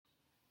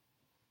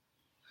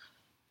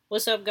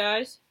What's up,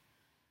 guys?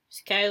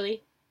 It's Kylie.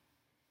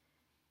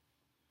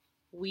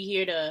 We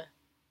here to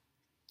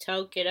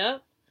talk it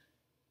up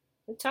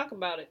and talk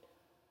about it,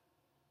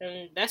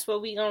 and that's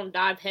what we gonna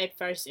dive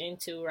headfirst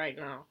into right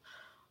now.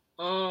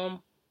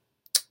 Um,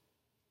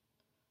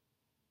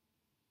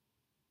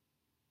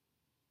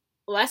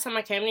 Last time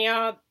I came to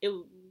y'all,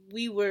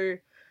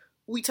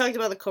 we talked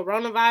about the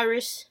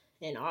coronavirus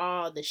and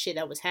all the shit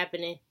that was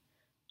happening,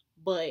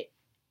 but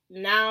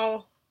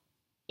now,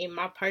 in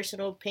my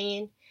personal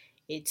opinion,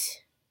 it's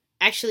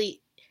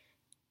actually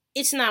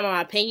it's not my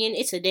opinion.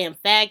 It's a damn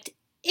fact.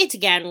 It's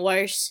gotten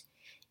worse.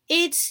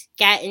 It's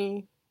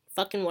gotten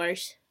fucking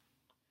worse.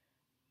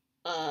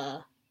 Uh,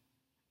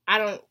 I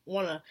don't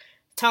want to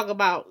talk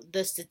about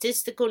the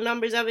statistical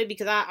numbers of it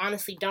because I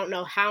honestly don't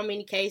know how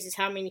many cases,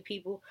 how many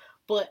people,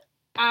 but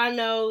I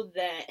know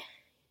that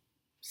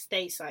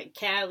states like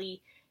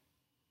Cali,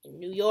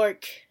 New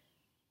York,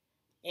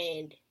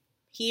 and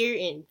here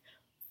in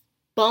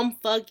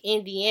bumfuck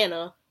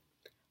Indiana,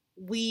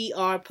 we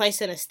are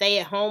placing a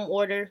stay-at-home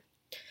order.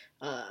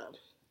 Uh,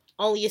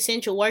 Only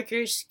essential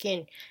workers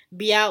can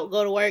be out,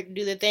 go to work,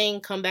 do the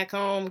thing, come back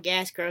home,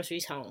 gas,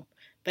 groceries, home.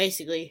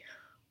 Basically,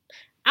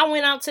 I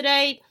went out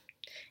today.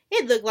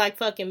 It looked like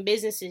fucking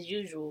business as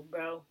usual,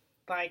 bro.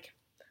 Like,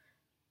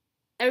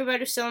 everybody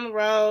was still on the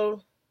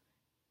road.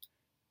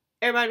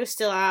 Everybody was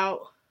still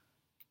out.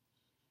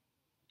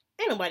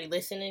 Ain't nobody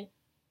listening.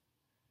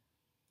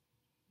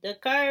 The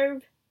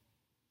curve,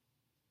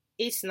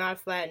 it's not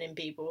flattening,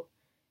 people.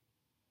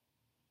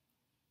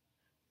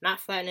 Not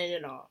flattening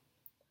at all.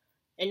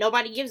 And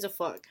nobody gives a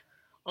fuck.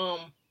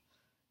 Um,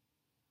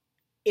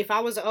 if I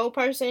was an old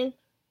person,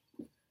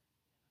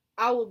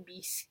 I would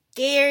be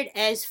scared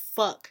as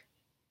fuck.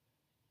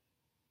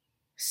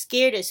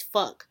 Scared as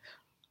fuck.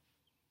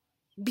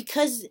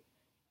 Because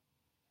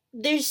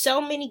there's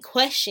so many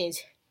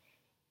questions.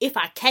 If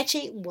I catch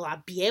it, will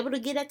I be able to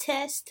get a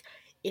test?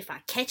 If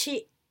I catch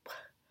it,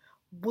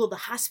 will the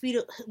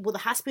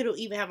hospital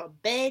even have a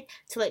bed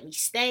to let me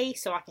stay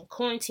so I can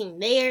quarantine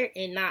there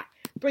and not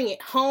bring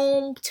it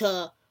home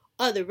to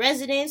other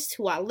residents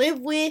who I live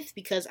with,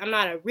 because I'm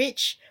not a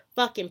rich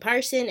fucking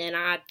person and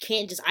I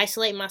can't just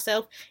isolate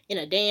myself in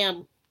a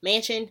damn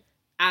mansion.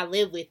 I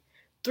live with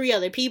three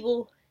other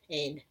people,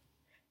 and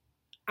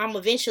I'm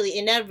eventually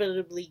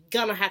inevitably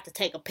gonna have to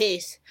take a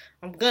piss.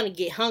 I'm gonna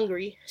get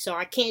hungry, so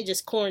I can't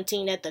just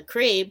quarantine at the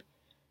crib.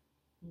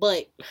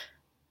 But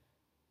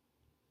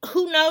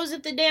who knows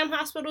if the damn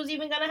hospital's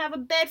even gonna have a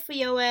bed for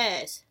your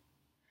ass?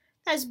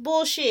 That's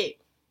bullshit.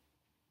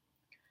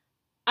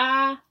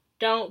 I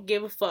don't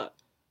give a fuck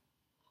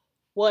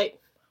what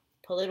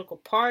political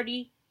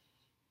party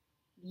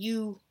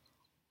you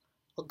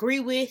agree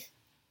with,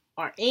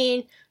 are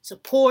in,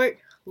 support,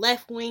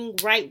 left wing,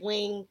 right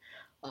wing,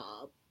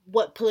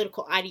 what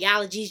political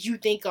ideologies you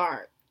think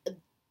are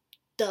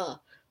the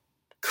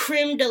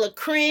creme de la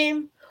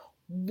creme,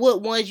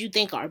 what ones you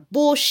think are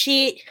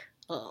bullshit,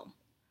 um,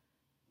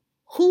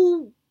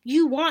 who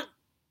you want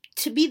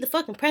to be the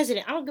fucking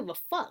president. I don't give a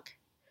fuck.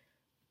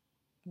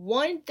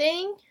 One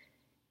thing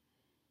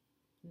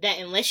that,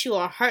 unless you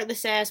are a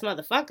heartless ass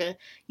motherfucker,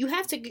 you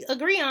have to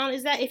agree on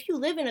is that if you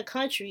live in a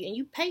country and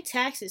you pay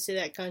taxes to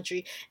that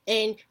country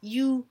and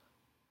you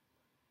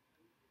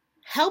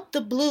help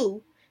the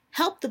blue,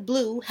 help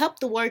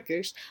the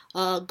workers,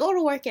 go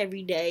to work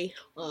every day,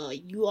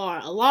 you are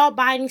a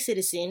law-abiding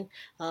citizen,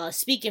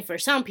 speaking for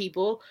some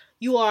people,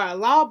 you are a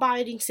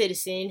law-abiding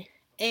citizen,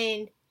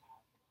 and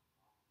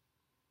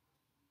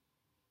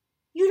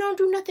you don't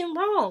do nothing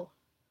wrong.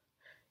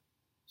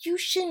 You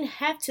shouldn't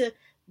have to,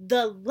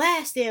 the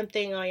last damn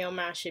thing on your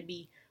mind should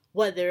be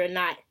whether or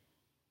not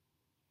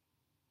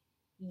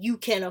you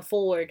can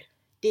afford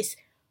this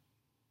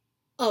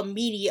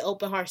immediate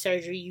open heart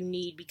surgery you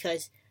need,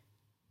 because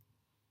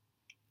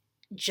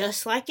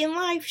just like in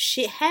life,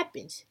 shit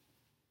happens.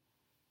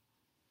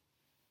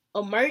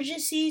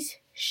 Emergencies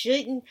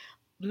shouldn't,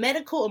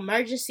 medical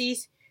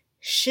emergencies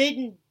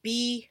shouldn't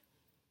be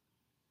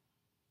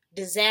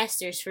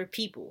disasters for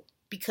people,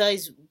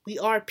 because we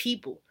are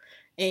people,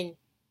 and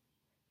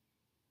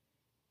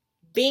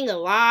being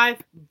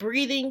alive,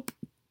 breathing,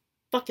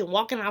 fucking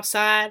walking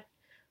outside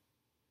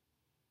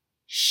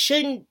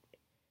shouldn't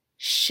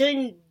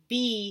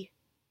be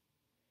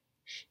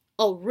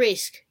a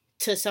risk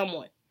to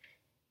someone,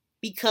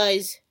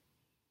 because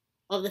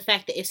of the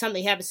fact that if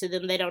something happens to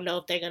them, they don't know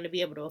if they're going to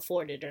be able to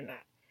afford it or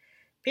not.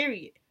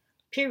 Period.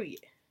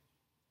 Period.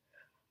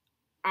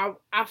 I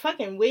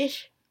fucking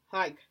wish,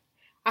 like,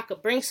 I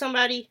could bring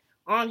somebody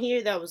on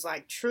here that was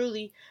like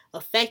truly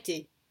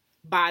affected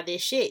by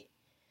this shit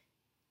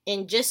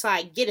and just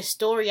like get a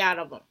story out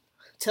of them,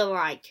 to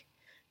like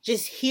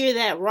just hear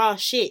that raw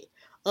shit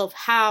of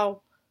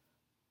how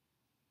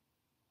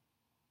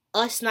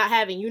us not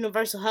having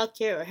universal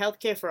healthcare or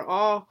healthcare for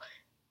all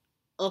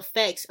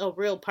affects a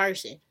real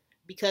person,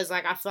 because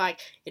like I feel like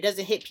it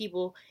doesn't hit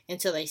people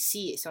until they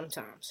see it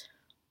sometimes.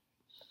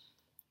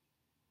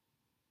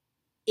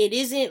 It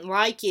isn't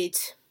like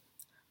it's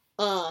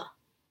a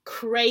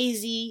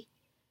crazy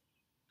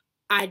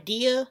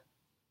idea,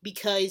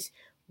 because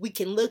we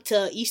can look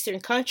to Eastern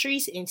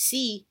countries and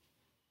see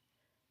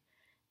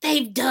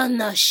they've done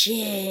the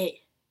shit.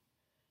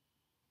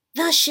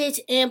 The shit's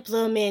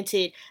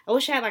implemented. I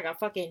wish I had like a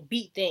fucking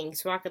beat thing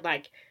so I could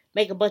like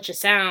make a bunch of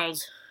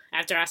sounds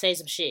after I say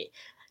some shit.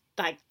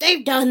 Like,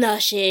 they've done the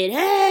shit.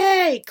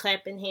 Hey!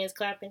 Clapping, hands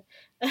clapping.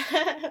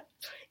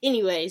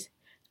 Anyways,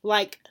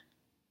 like,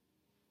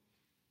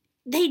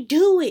 they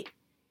do it.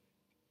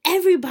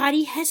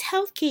 Everybody has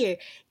healthcare.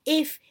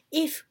 If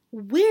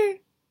we're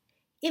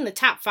in the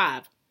top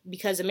 5,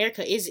 because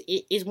America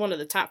is one of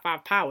the top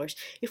 5 powers.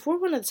 If we're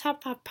one of the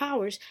top 5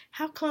 powers,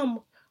 how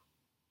come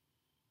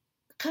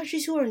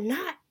countries who are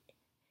not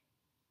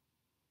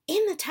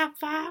in the top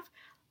 5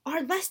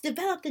 are less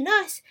developed than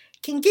us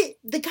can get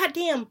the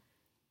goddamn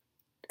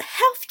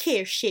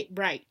healthcare shit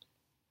right?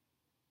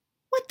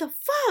 What the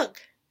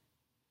fuck?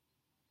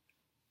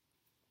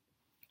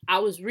 I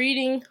was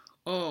reading,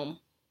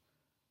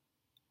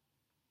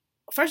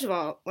 first of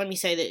all, let me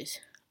say this.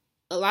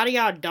 A lot of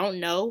y'all don't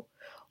know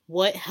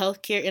what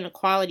healthcare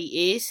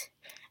inequality is,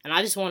 and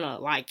I just want to,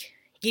 like,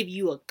 give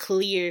you a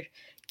clear,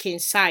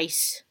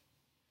 concise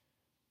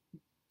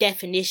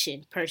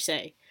definition, per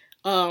se.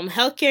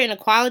 Healthcare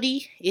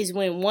inequality is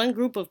when one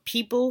group of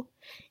people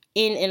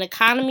in an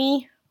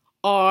economy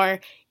are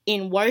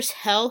in worse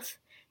health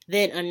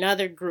than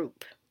another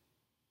group.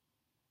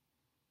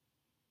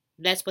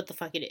 That's what the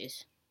fuck it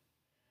is.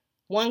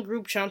 One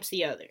group trumps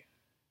the other.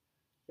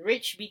 The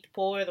rich beat the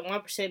poor, the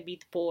 1%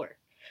 beat the poor.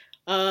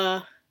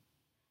 I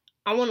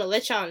want to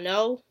let y'all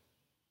know,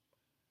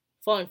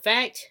 fun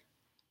fact,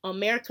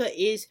 America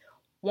is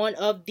one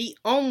of the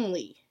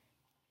only,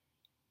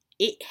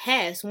 it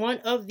has one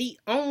of the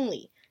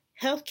only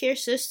healthcare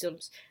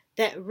systems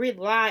that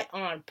rely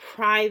on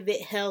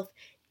private health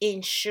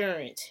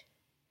insurance.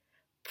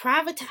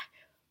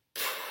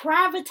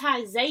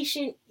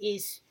 Privatization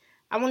is,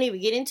 I won't even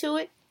get into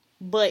it,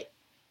 but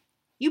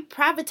you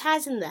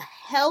privatizing the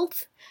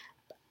health,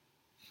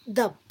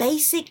 the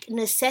basic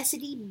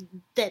necessity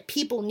that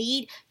people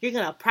need, you're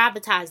gonna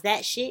privatize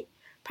that shit.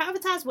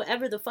 Privatize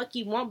whatever the fuck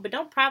you want, but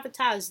don't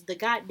privatize the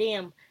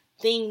goddamn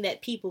thing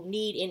that people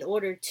need in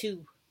order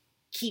to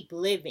keep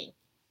living.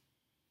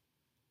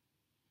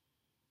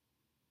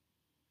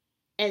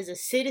 As a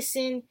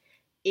citizen,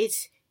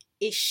 it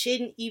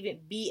shouldn't even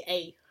be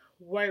a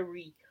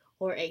worry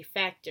or a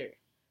factor.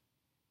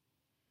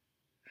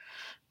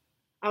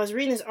 I was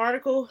reading this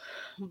article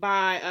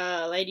by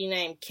a lady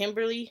named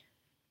Kimberly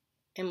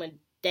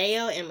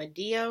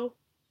Amadeo,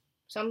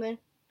 something.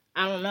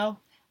 I don't know.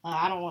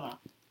 I don't want to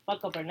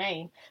fuck up her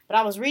name. But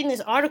I was reading this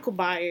article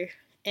by her,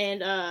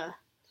 and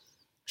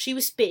she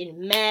was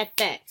spitting mad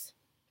facts.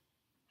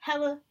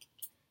 Hella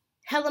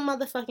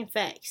motherfucking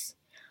facts.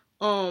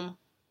 One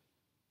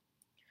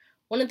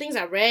of the things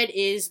I read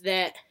is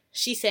that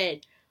she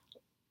said,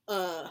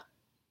 the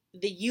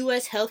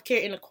U.S.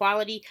 healthcare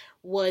inequality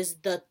was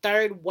the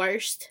 3rd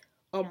worst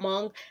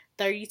among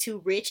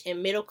 32 rich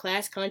and middle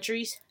class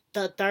countries.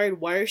 The 3rd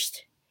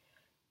worst.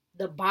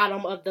 The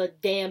bottom of the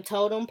damn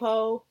totem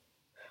pole.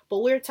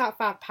 But we're top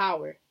 5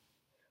 power.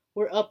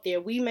 We're up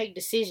there. We make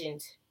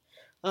decisions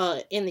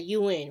in the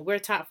UN. We're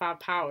top 5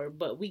 power,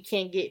 but we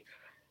can't get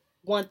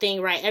one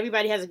thing right.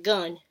 Everybody has a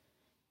gun.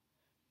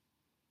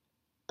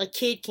 A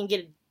kid can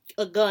get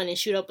a gun and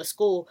shoot up a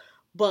school,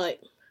 but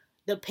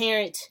the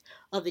parents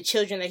of the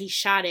children that he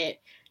shot at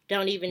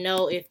don't even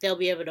know if they'll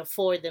be able to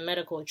afford the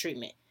medical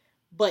treatment.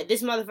 But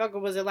this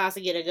motherfucker was allowed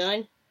to get a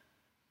gun.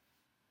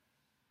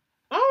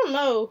 I don't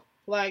know.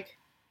 Like,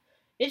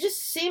 it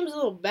just seems a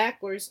little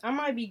backwards. I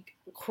might be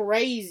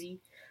crazy,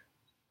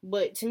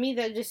 but to me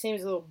that just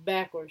seems a little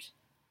backwards.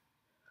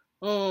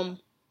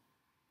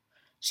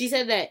 She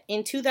said that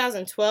in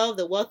 2012,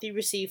 the wealthy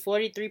received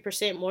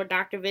 43% more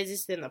doctor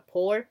visits than the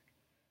poor.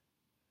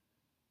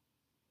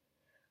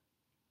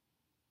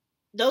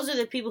 Those are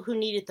the people who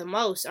need it the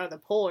most, are the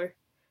poor.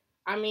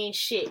 I mean,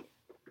 shit.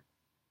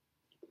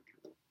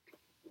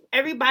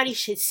 Everybody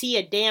should see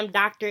a damn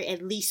doctor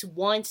at least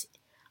once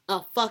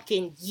a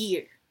fucking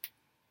year.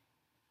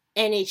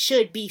 And it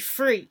should be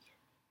free.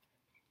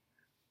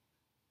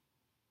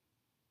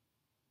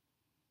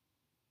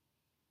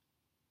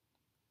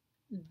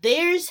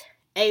 There's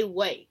a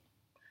way.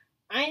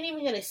 I ain't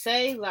even gonna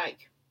say,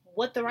 like,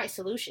 what the right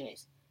solution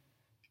is.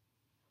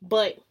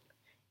 But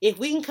if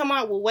we can come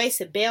out with ways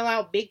to bail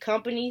out big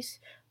companies,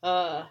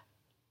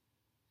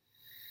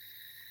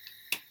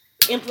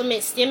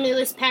 implement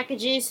stimulus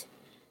packages,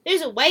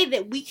 there's a way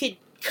that we could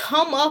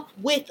come up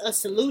with a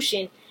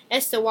solution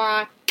as to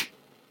why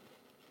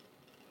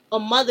a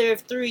mother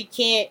of 3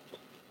 can't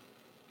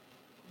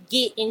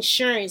get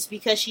insurance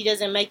because she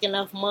doesn't make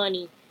enough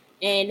money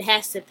and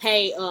has to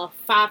pay a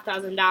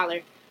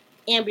 $5,000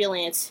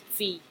 ambulance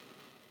fee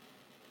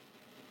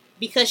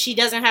because she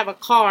doesn't have a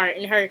car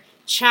and her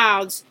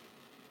child's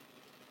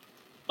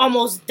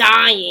almost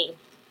dying.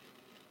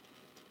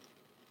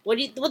 What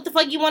the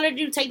fuck you want to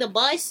do? Take the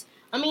bus?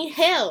 I mean,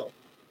 hell.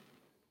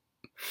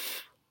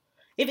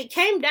 If it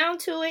came down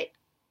to it,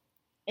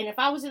 and if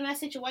I was in that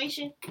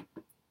situation,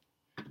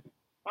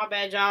 my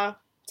bad, y'all.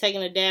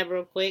 Taking a dab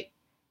real quick.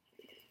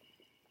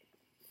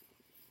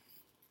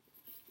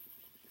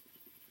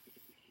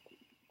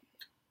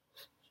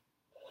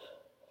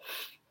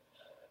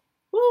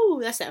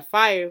 Woo, that's that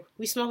fire.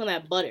 We smoking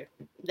that butter.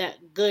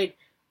 That good,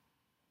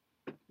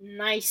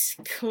 nice,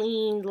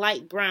 clean,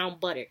 light brown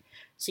butter.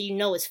 So you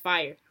know it's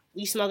fire.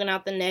 We smoking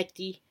out the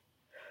necty.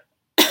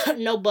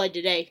 No bud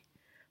today,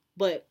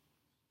 but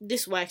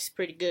this wax is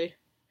pretty good.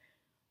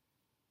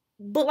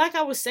 But like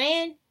I was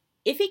saying,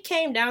 if it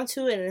came down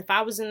to it, and if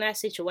I was in that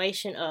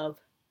situation of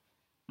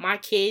my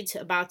kids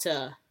about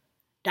to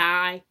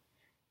die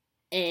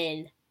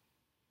and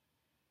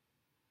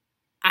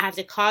I have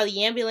to call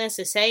the ambulance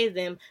to save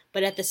them,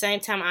 but at the same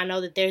time, I know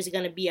that there's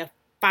going to be a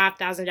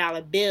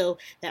 $5,000 bill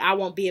that I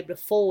won't be able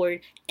to forward,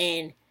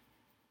 and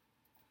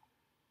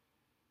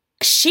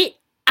shit,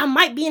 I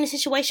might be in a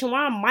situation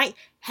where I might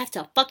have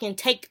to fucking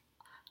take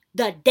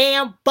the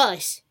damn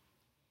bus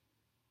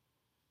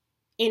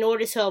in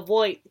order to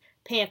avoid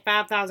paying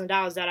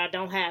 $5,000 that I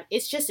don't have.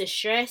 It's just a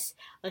stress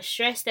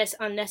that's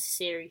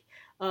unnecessary.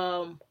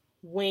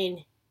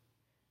 When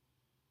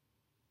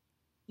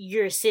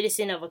you're a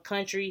citizen of a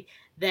country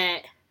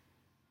that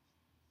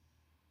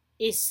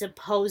is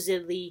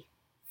supposedly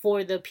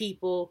for the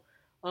people,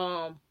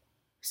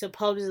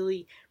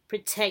 supposedly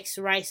protects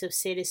rights of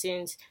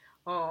citizens,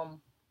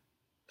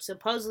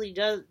 supposedly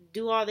does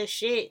do all this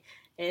shit,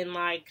 and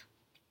like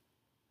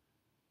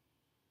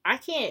I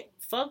can't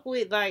fuck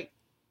with a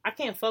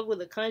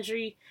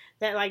country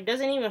that like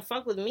doesn't even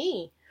fuck with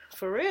me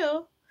for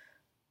real.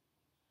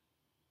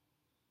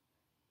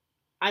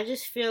 I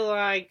just feel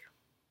like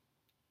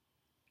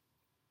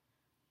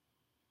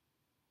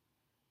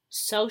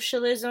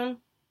socialism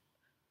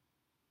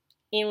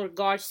in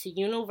regards to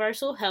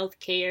universal health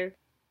care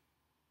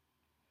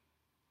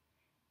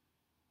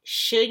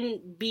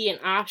shouldn't be an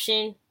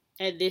option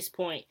at this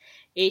point.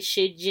 It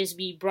should just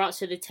be brought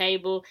to the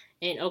table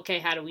and okay,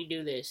 how do we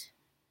do this?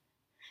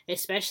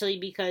 Especially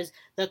because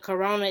the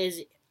corona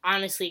is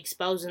honestly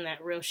exposing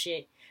that real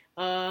shit.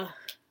 So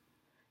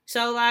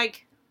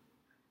like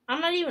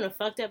I'm not even a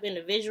fucked up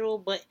individual,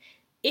 but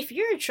if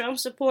you're a Trump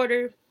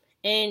supporter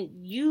and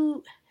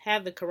you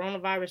have the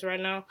coronavirus right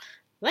now,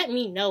 let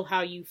me know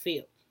how you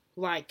feel.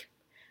 Like,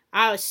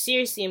 I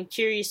seriously am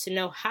curious to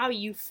know how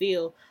you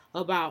feel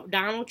about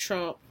Donald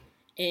Trump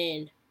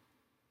and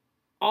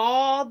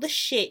all the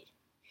shit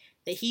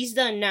that he's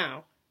done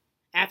now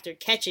after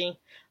catching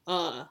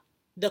the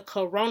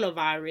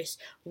coronavirus,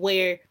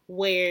 where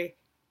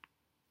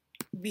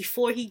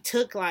before he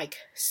took like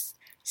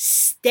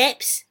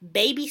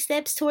baby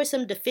steps towards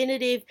some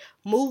definitive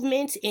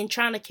movements in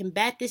trying to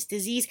combat this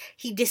disease,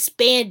 he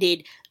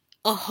disbanded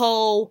a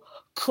whole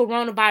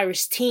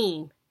coronavirus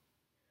team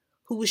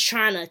who was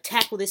trying to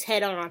tackle this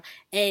head on.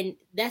 And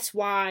that's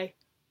why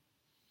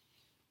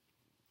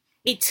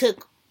it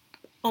took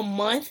a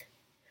month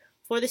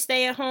for the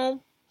stay at home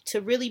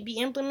to really be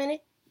implemented.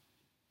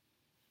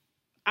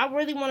 I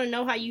really want to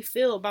know how you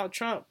feel about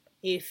Trump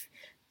if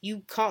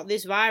you caught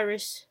this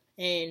virus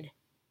and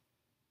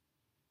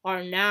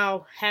are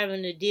now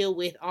having to deal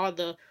with all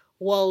the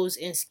woes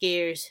and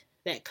scares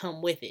that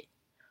come with it.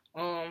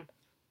 Um,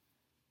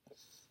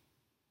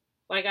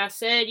 like I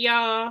said,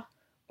 y'all,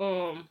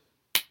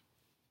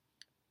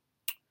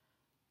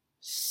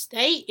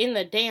 stay in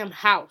the damn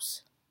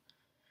house.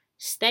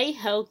 Stay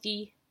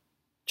healthy.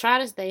 Try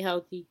to stay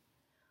healthy.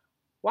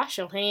 Wash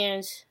your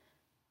hands.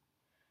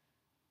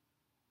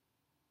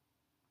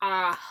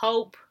 I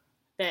hope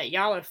that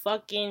y'all are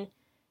fucking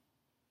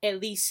at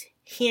least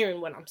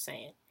hearing what I'm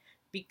saying.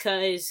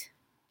 Because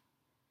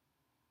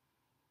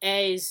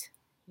as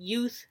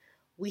youth,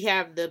 we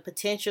have the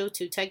potential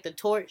to take the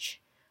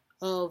torch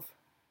of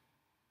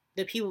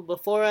the people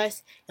before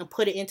us and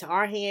put it into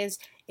our hands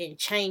and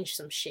change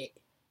some shit.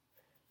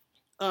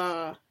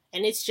 And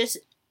it's just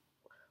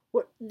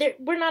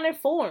we're not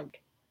informed.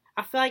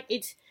 I feel like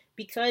it's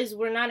because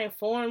we're not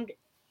informed.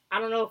 I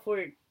don't know if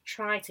we're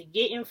trying to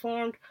get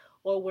informed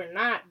or we're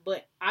not,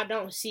 but I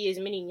don't see as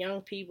many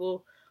young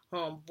people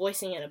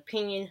voicing an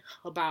opinion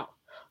about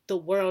the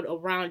world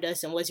around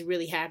us and what's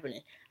really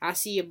happening. I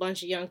see a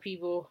bunch of young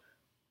people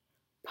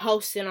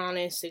posting on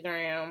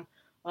Instagram,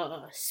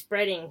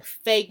 spreading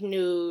fake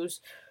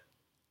news,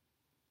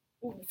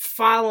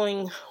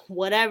 following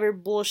whatever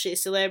bullshit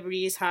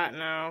celebrity is hot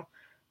now.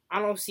 I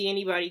don't see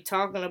anybody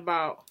talking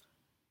about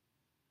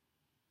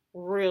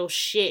real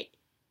shit.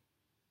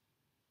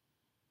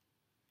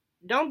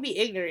 Don't be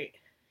ignorant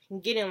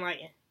and get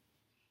enlightened.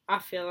 I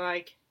feel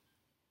like,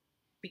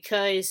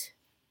 because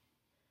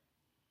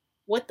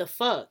what the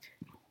fuck?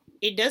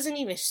 It doesn't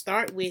even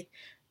start with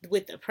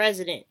the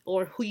president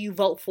or who you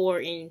vote for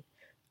in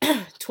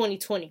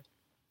 2020.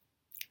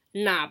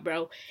 Nah,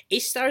 bro.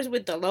 It starts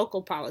with the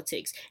local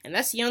politics, and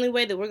that's the only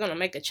way that we're gonna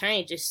make a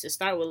change is to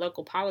start with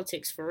local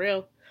politics for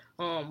real.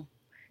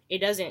 It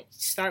doesn't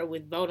start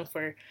with voting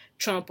for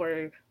Trump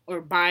or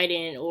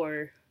Biden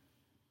or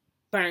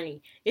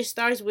Bernie. It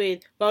starts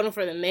with voting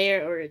for the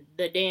mayor or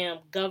the damn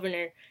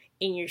governor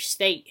in your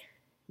state,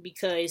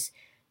 because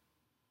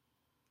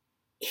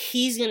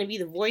he's gonna be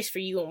the voice for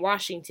you in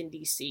Washington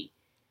D.C.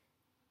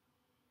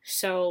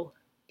 So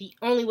the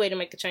only way to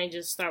make a change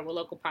is to start with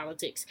local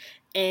politics.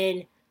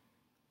 And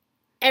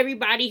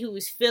everybody who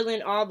is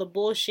feeling all the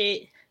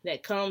bullshit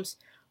that comes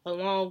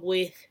along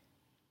with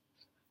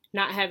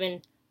not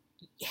having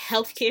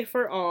health care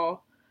for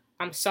all,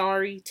 I'm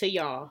sorry to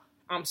y'all.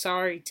 I'm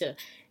sorry to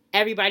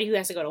everybody who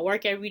has to go to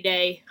work every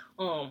day.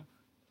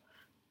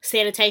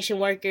 Sanitation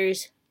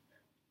workers,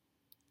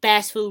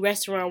 fast food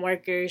restaurant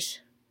workers,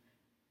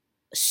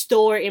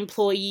 store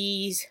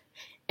employees,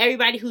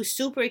 everybody who's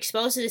super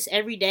exposed to this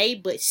every day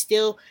but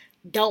still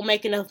don't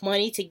make enough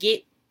money to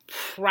get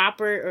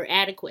proper or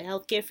adequate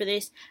health care for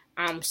this.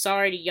 I'm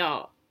sorry to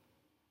y'all.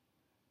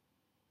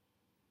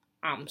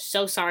 I'm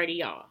so sorry to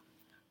y'all.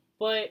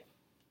 But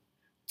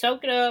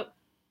talk it up,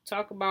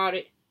 talk about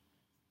it,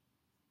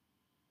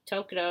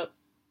 talk it up,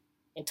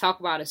 and talk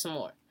about it some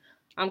more.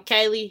 I'm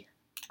Kaylee.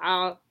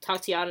 I'll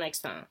talk to y'all next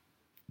time.